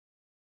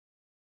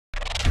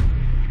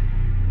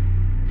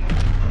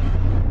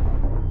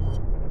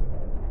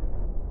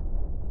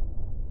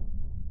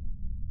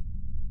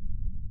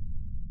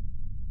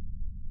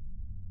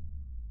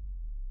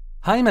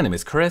Hi, my name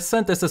is Chris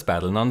and this is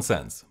Battle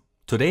Nonsense.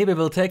 Today we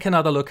will take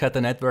another look at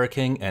the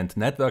networking and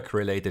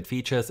network-related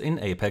features in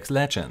Apex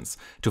Legends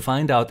to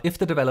find out if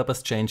the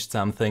developers changed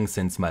something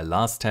since my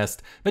last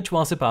test, which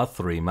was about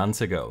 3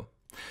 months ago.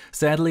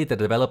 Sadly, the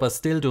developers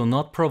still do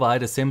not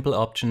provide a simple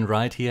option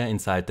right here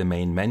inside the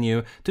main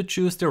menu to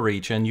choose the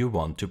region you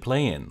want to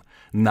play in.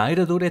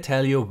 Neither do they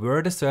tell you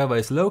where the server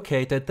is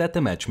located that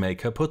the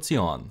matchmaker puts you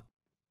on.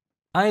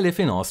 I live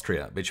in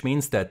Austria, which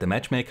means that the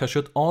matchmaker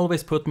should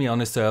always put me on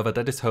a server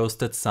that is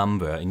hosted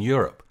somewhere in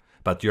Europe.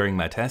 But during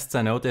my tests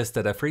I noticed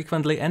that I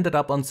frequently ended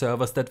up on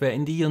servers that were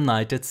in the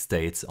United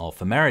States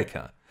of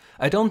America.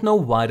 I don't know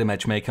why the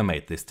matchmaker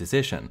made this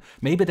decision.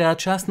 Maybe there are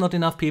just not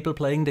enough people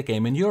playing the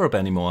game in Europe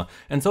anymore,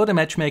 and so the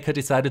matchmaker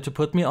decided to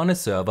put me on a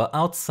server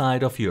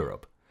outside of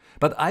Europe.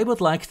 But I would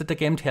like that the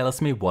game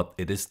tells me what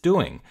it is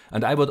doing,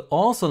 and I would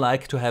also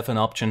like to have an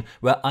option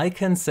where I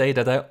can say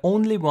that I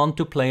only want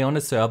to play on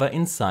a server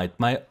inside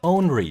my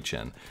own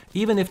region,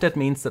 even if that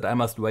means that I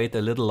must wait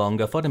a little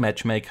longer for the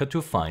matchmaker to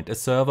find a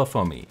server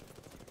for me.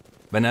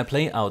 When I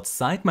play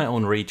outside my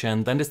own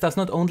region, then this does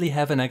not only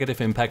have a negative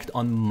impact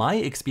on my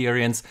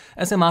experience,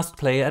 as I must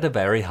play at a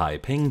very high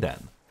ping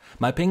then.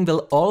 My ping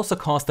will also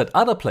cause that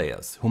other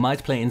players, who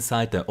might play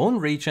inside their own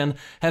region,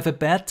 have a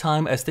bad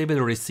time as they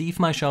will receive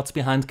my shots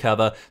behind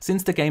cover,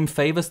 since the game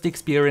favors the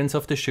experience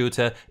of the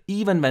shooter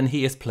even when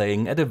he is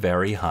playing at a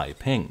very high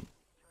ping.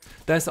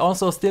 There's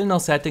also still no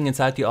setting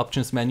inside the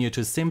options menu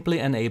to simply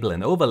enable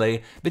an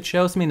overlay, which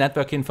shows me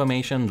network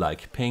information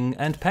like ping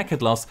and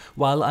packet loss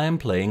while I am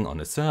playing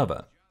on a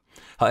server.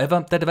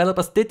 However, the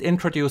developers did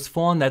introduce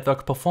 4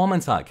 network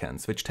performance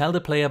icons, which tell the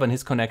player when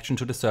his connection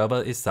to the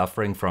server is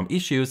suffering from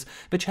issues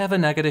which have a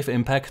negative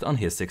impact on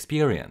his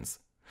experience.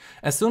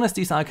 As soon as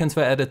these icons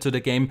were added to the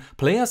game,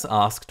 players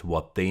asked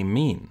what they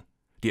mean.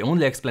 The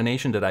only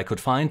explanation that I could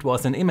find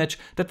was an image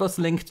that was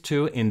linked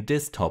to in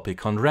this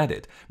topic on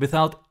Reddit,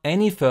 without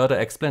any further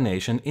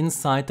explanation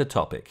inside the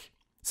topic.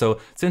 So,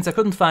 since I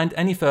couldn't find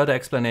any further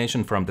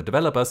explanation from the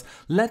developers,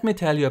 let me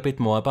tell you a bit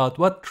more about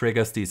what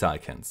triggers these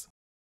icons.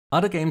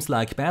 Other games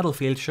like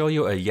Battlefield show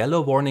you a yellow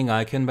warning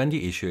icon when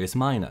the issue is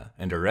minor,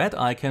 and a red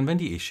icon when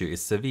the issue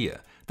is severe.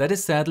 That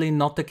is sadly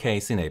not the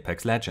case in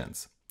Apex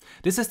Legends.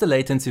 This is the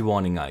latency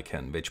warning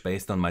icon, which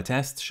based on my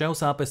tests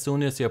shows up as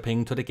soon as your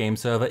ping to the game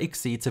server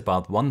exceeds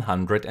about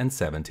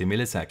 170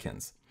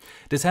 milliseconds.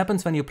 This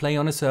happens when you play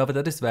on a server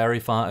that is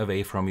very far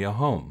away from your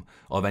home,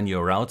 or when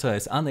your router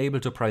is unable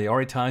to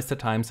prioritize the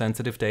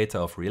time-sensitive data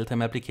of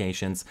real-time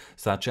applications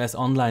such as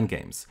online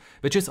games,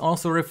 which is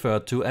also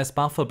referred to as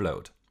buffer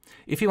bloat.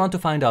 If you want to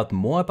find out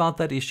more about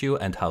that issue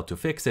and how to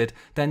fix it,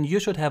 then you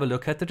should have a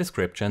look at the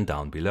description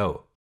down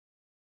below.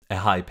 A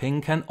high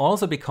ping can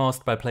also be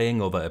caused by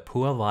playing over a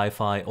poor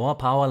Wi-Fi or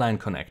power line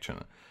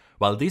connection.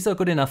 While these are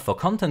good enough for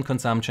content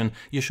consumption,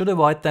 you should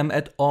avoid them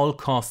at all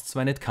costs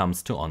when it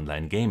comes to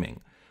online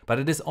gaming. But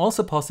it is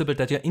also possible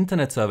that your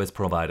internet service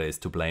provider is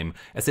to blame,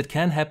 as it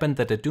can happen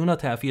that they do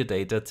not have your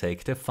data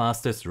take the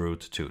fastest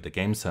route to the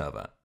game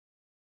server.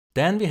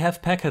 Then we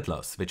have packet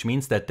loss, which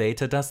means that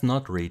data does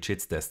not reach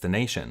its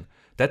destination.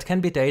 That can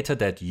be data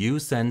that you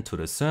send to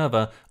the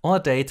server or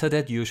data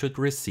that you should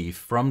receive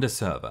from the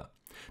server.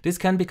 This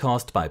can be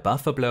caused by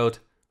buffer bloat,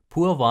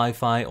 poor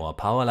Wi-Fi or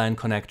power line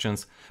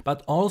connections,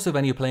 but also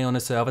when you play on a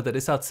server that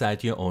is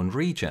outside your own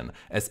region,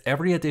 as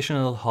every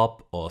additional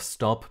hop or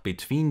stop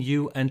between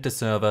you and the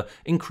server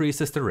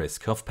increases the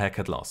risk of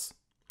packet loss.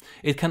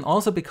 It can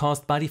also be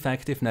caused by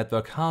defective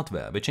network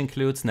hardware, which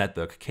includes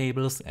network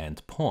cables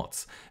and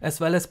ports, as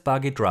well as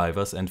buggy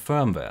drivers and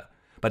firmware.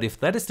 But if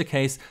that is the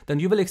case, then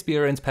you will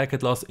experience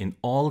packet loss in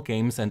all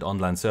games and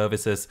online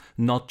services,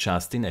 not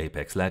just in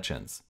Apex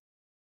Legends.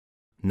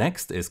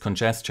 Next is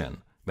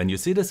congestion. When you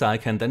see this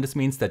icon, then this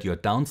means that your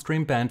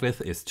downstream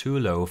bandwidth is too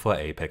low for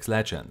Apex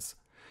Legends.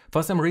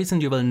 For some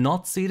reason you will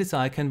not see this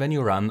icon when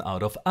you run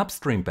out of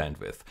upstream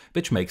bandwidth,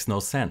 which makes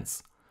no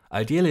sense.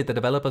 Ideally, the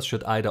developers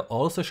should either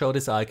also show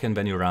this icon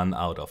when you run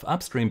out of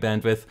upstream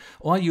bandwidth,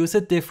 or use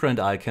a different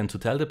icon to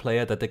tell the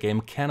player that the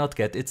game cannot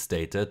get its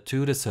data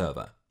to the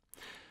server.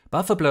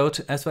 Buffer bloat,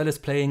 as well as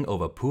playing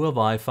over poor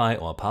Wi-Fi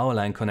or power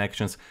line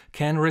connections,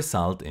 can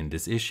result in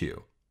this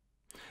issue.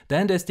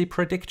 Then there's the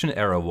prediction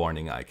error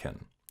warning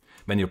icon.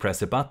 When you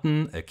press a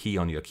button, a key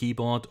on your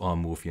keyboard, or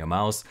move your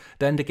mouse,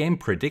 then the game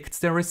predicts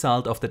the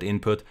result of that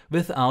input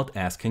without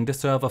asking the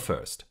server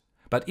first.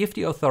 But if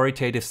the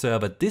authoritative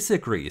server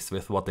disagrees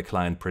with what the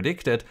client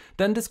predicted,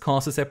 then this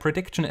causes a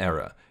prediction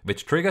error,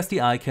 which triggers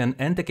the icon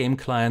and the game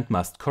client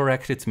must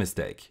correct its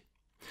mistake,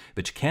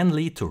 which can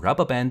lead to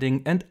rubber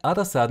banding and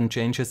other sudden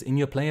changes in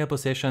your player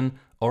position,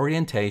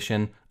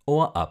 orientation,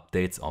 or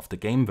updates of the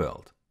game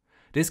world.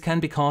 This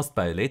can be caused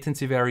by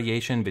latency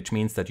variation, which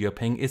means that your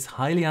ping is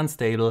highly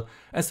unstable,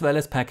 as well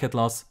as packet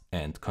loss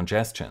and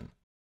congestion.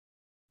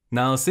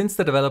 Now, since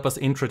the developers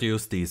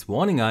introduced these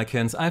warning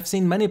icons, I've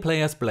seen many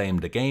players blame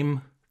the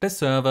game, the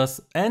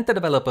servers, and the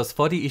developers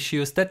for the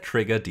issues that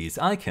trigger these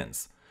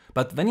icons.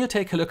 But when you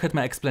take a look at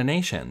my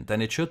explanation,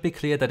 then it should be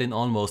clear that in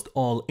almost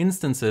all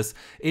instances,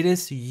 it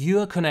is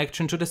your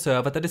connection to the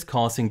server that is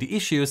causing the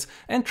issues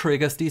and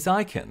triggers these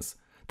icons.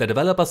 The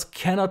developers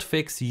cannot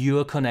fix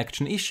your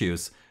connection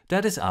issues.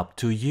 That is up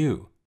to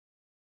you.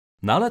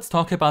 Now let's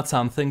talk about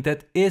something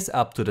that is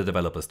up to the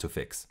developers to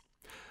fix.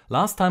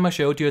 Last time I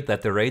showed you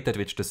that the rate at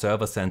which the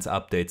server sends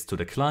updates to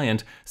the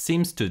client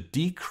seems to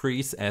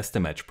decrease as the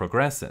match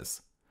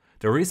progresses.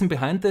 The reason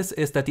behind this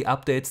is that the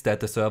updates that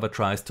the server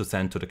tries to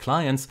send to the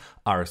clients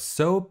are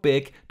so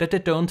big that they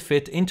don't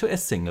fit into a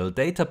single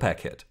data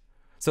packet.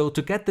 So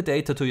to get the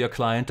data to your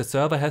client, the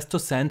server has to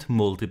send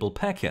multiple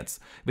packets,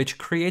 which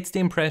creates the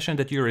impression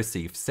that you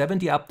receive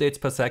 70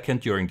 updates per second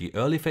during the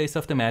early phase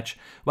of the match,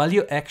 while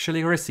you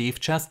actually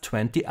receive just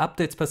 20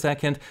 updates per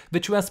second,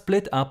 which were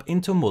split up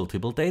into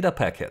multiple data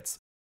packets.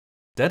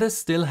 That is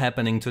still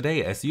happening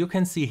today, as you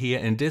can see here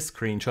in this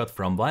screenshot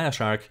from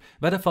Wireshark,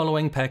 where the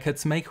following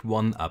packets make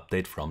one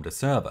update from the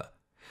server.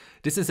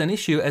 This is an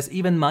issue, as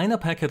even minor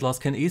packet loss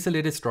can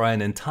easily destroy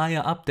an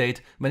entire update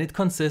when it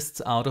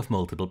consists out of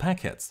multiple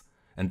packets.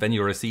 And when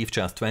you receive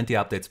just 20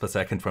 updates per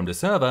second from the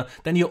server,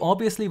 then you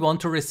obviously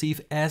want to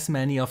receive as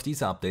many of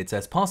these updates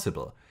as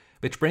possible,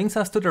 which brings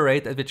us to the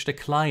rate at which the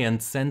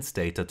client sends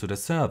data to the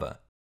server.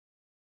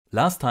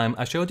 Last time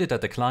I showed you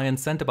that the client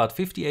sent about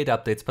 58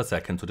 updates per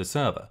second to the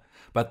server,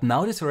 but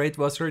now this rate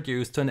was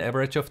reduced to an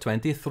average of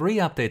 23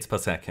 updates per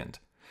second.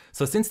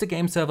 So since the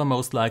game server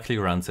most likely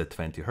runs at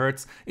 20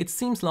 Hz, it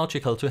seems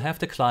logical to have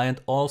the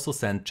client also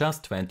send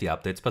just 20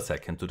 updates per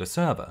second to the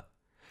server.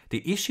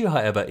 The issue,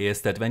 however,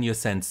 is that when you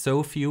send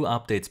so few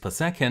updates per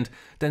second,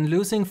 then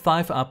losing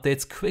 5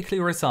 updates quickly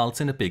results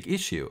in a big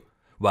issue.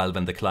 While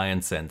when the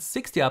client sends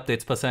 60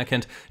 updates per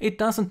second, it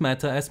doesn't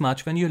matter as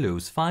much when you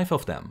lose 5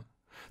 of them.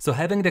 So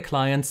having the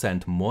client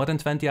send more than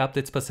 20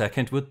 updates per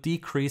second would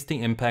decrease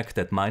the impact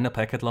that minor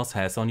packet loss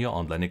has on your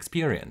online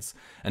experience.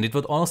 And it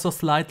would also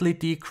slightly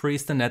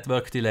decrease the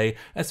network delay,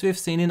 as we've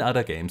seen in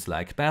other games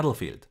like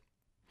Battlefield.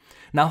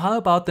 Now how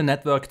about the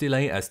network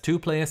delay as two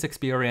players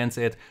experience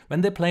it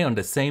when they play on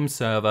the same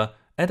server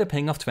at a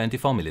ping of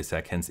 24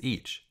 milliseconds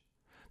each?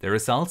 The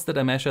results that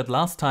I measured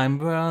last time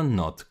were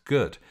not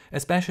good,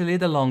 especially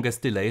the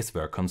longest delays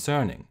were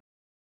concerning.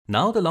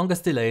 Now the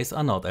longest delays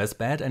are not as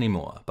bad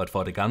anymore, but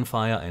for the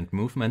gunfire and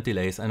movement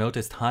delays I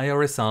noticed higher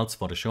results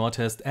for the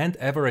shortest and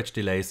average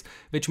delays,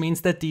 which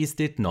means that these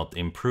did not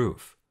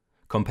improve.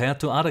 Compared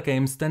to other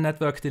games, the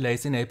network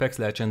delays in Apex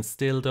Legends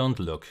still don't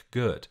look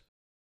good.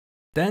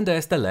 Then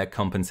there's the lag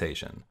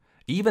compensation.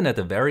 Even at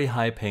a very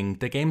high ping,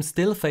 the game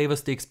still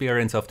favors the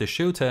experience of the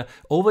shooter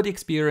over the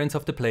experience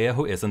of the player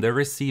who is on the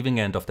receiving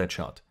end of that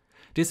shot.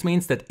 This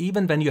means that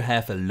even when you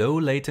have a low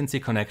latency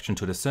connection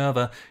to the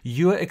server,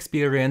 your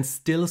experience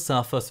still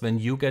suffers when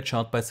you get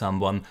shot by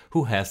someone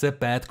who has a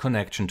bad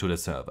connection to the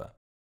server.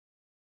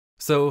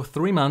 So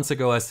 3 months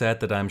ago I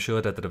said that I'm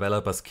sure that the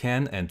developers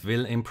can and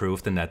will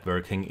improve the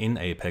networking in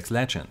Apex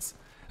Legends.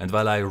 And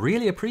while I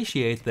really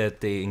appreciate that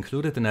they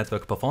included the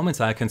network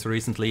performance icons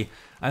recently,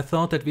 I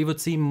thought that we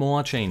would see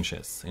more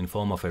changes in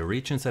form of a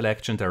region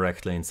selection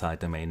directly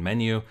inside the main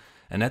menu,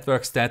 a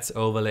network stats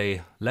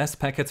overlay, less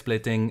packet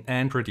splitting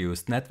and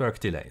reduced network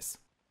delays.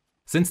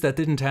 Since that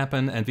didn't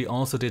happen and we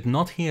also did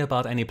not hear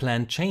about any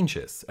planned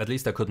changes, at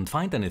least I couldn't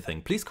find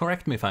anything, please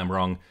correct me if I'm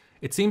wrong,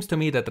 it seems to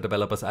me that the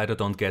developers either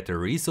don't get the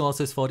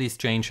resources for these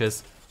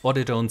changes, or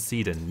they don't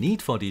see the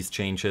need for these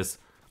changes,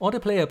 or the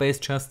player base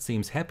just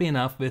seems happy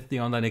enough with the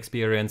online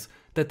experience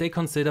that they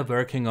consider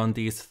working on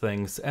these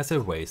things as a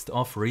waste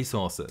of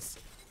resources.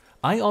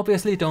 I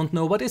obviously don't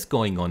know what is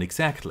going on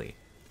exactly.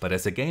 But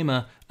as a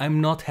gamer,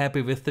 I'm not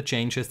happy with the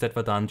changes that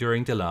were done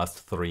during the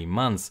last 3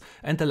 months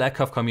and the lack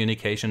of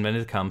communication when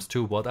it comes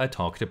to what I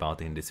talked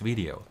about in this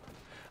video.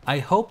 I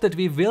hope that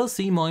we will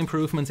see more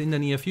improvements in the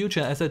near future,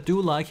 as I do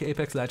like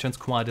Apex Legends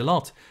quite a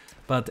lot,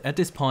 but at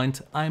this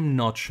point I'm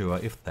not sure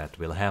if that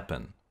will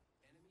happen.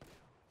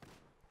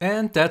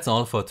 And that's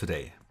all for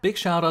today. Big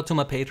shout out to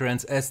my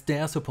patrons, as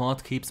their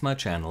support keeps my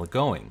channel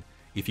going.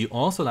 If you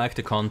also like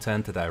the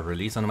content that I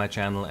release on my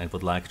channel and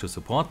would like to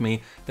support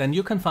me, then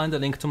you can find a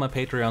link to my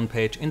Patreon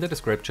page in the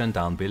description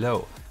down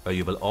below, where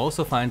you will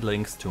also find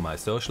links to my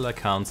social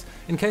accounts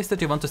in case that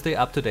you want to stay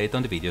up to date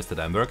on the videos that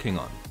I'm working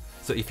on.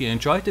 So if you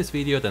enjoyed this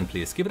video, then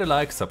please give it a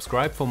like,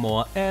 subscribe for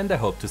more, and I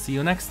hope to see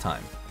you next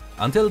time.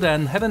 Until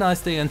then, have a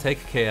nice day and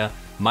take care.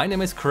 My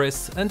name is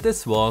Chris and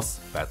this was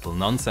Battle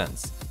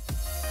Nonsense.